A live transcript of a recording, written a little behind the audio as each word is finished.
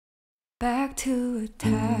Back to a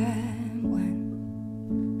time when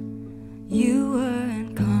you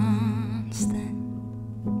weren't constant.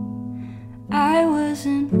 I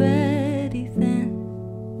wasn't ready then.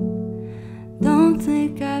 Don't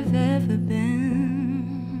think I've ever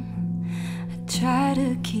been. I try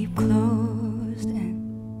to keep closed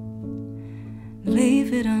and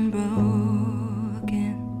leave it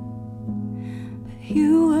unbroken, but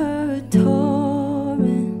you were a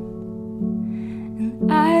torrent,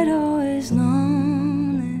 and I'd always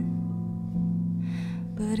known it.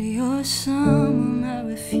 But you're someone I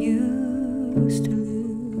refuse to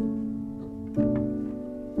lose.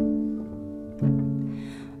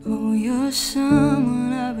 Oh, you're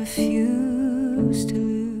someone I refuse to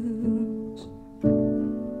lose.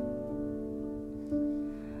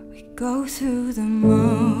 We go through the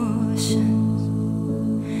motions,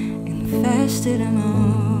 invested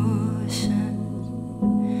emotions,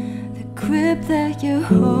 the grip that you're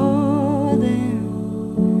holding.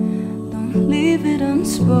 Don't leave it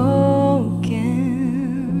unspoken,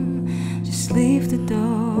 just leave the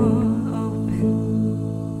door open.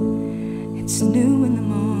 It's new in the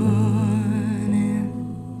morning.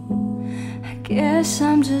 I guess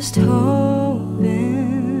I'm just hoping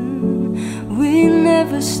we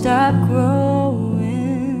never stop growing,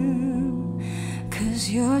 'cause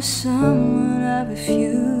you're someone I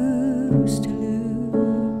refuse to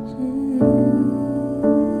lose.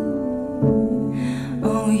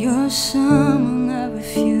 Oh, you're someone I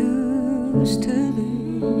refuse to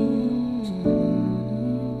lose.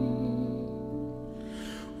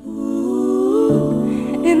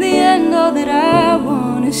 In the end, all that I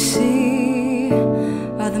wanna see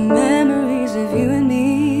are the memories of you and me.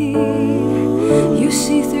 You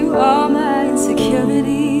see through all my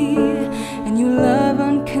insecurity, and you love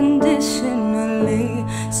unconditionally.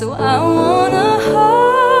 So I wanna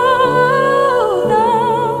hold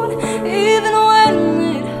on, even when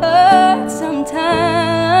it hurts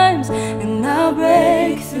sometimes. And I'll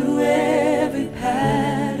break through every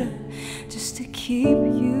pattern just to keep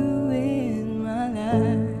you in my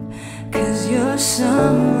life, 'cause you're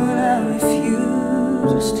someone I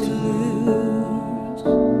refuse to lose.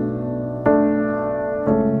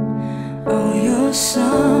 Oh, you're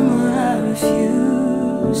someone I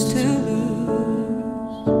refuse to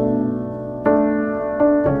lose.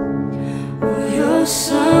 Oh, you're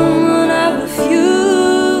someone I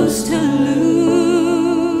refuse to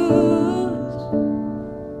lose.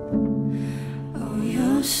 Oh,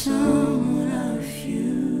 you're someone I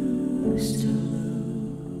refuse to lose.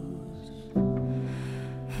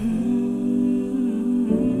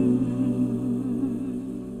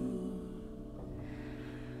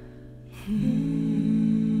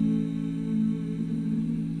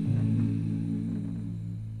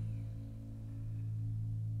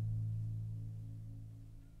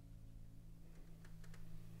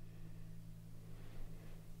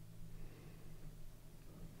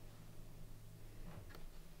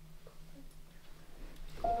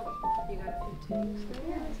 You got a few takes there?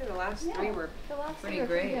 Yeah, I'd say the last three were pretty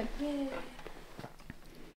great. Yeah.